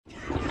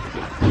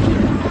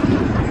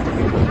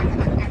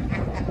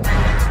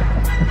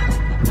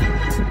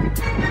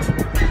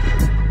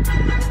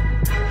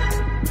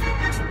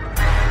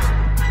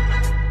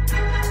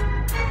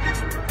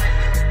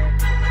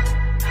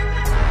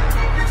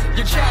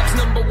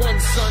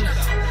son.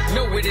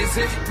 No, it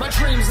isn't. My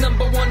dream's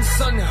number one,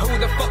 son. Who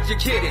the fuck you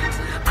kidding?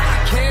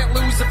 I can't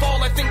lose if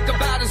all I think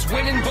about is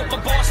winning. But my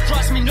boss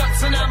drives me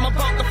nuts and I'm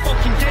about to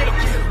fucking get him.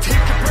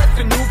 Take a breath,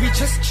 Anubis,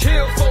 just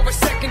chill for a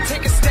second.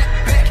 Take a step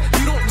back.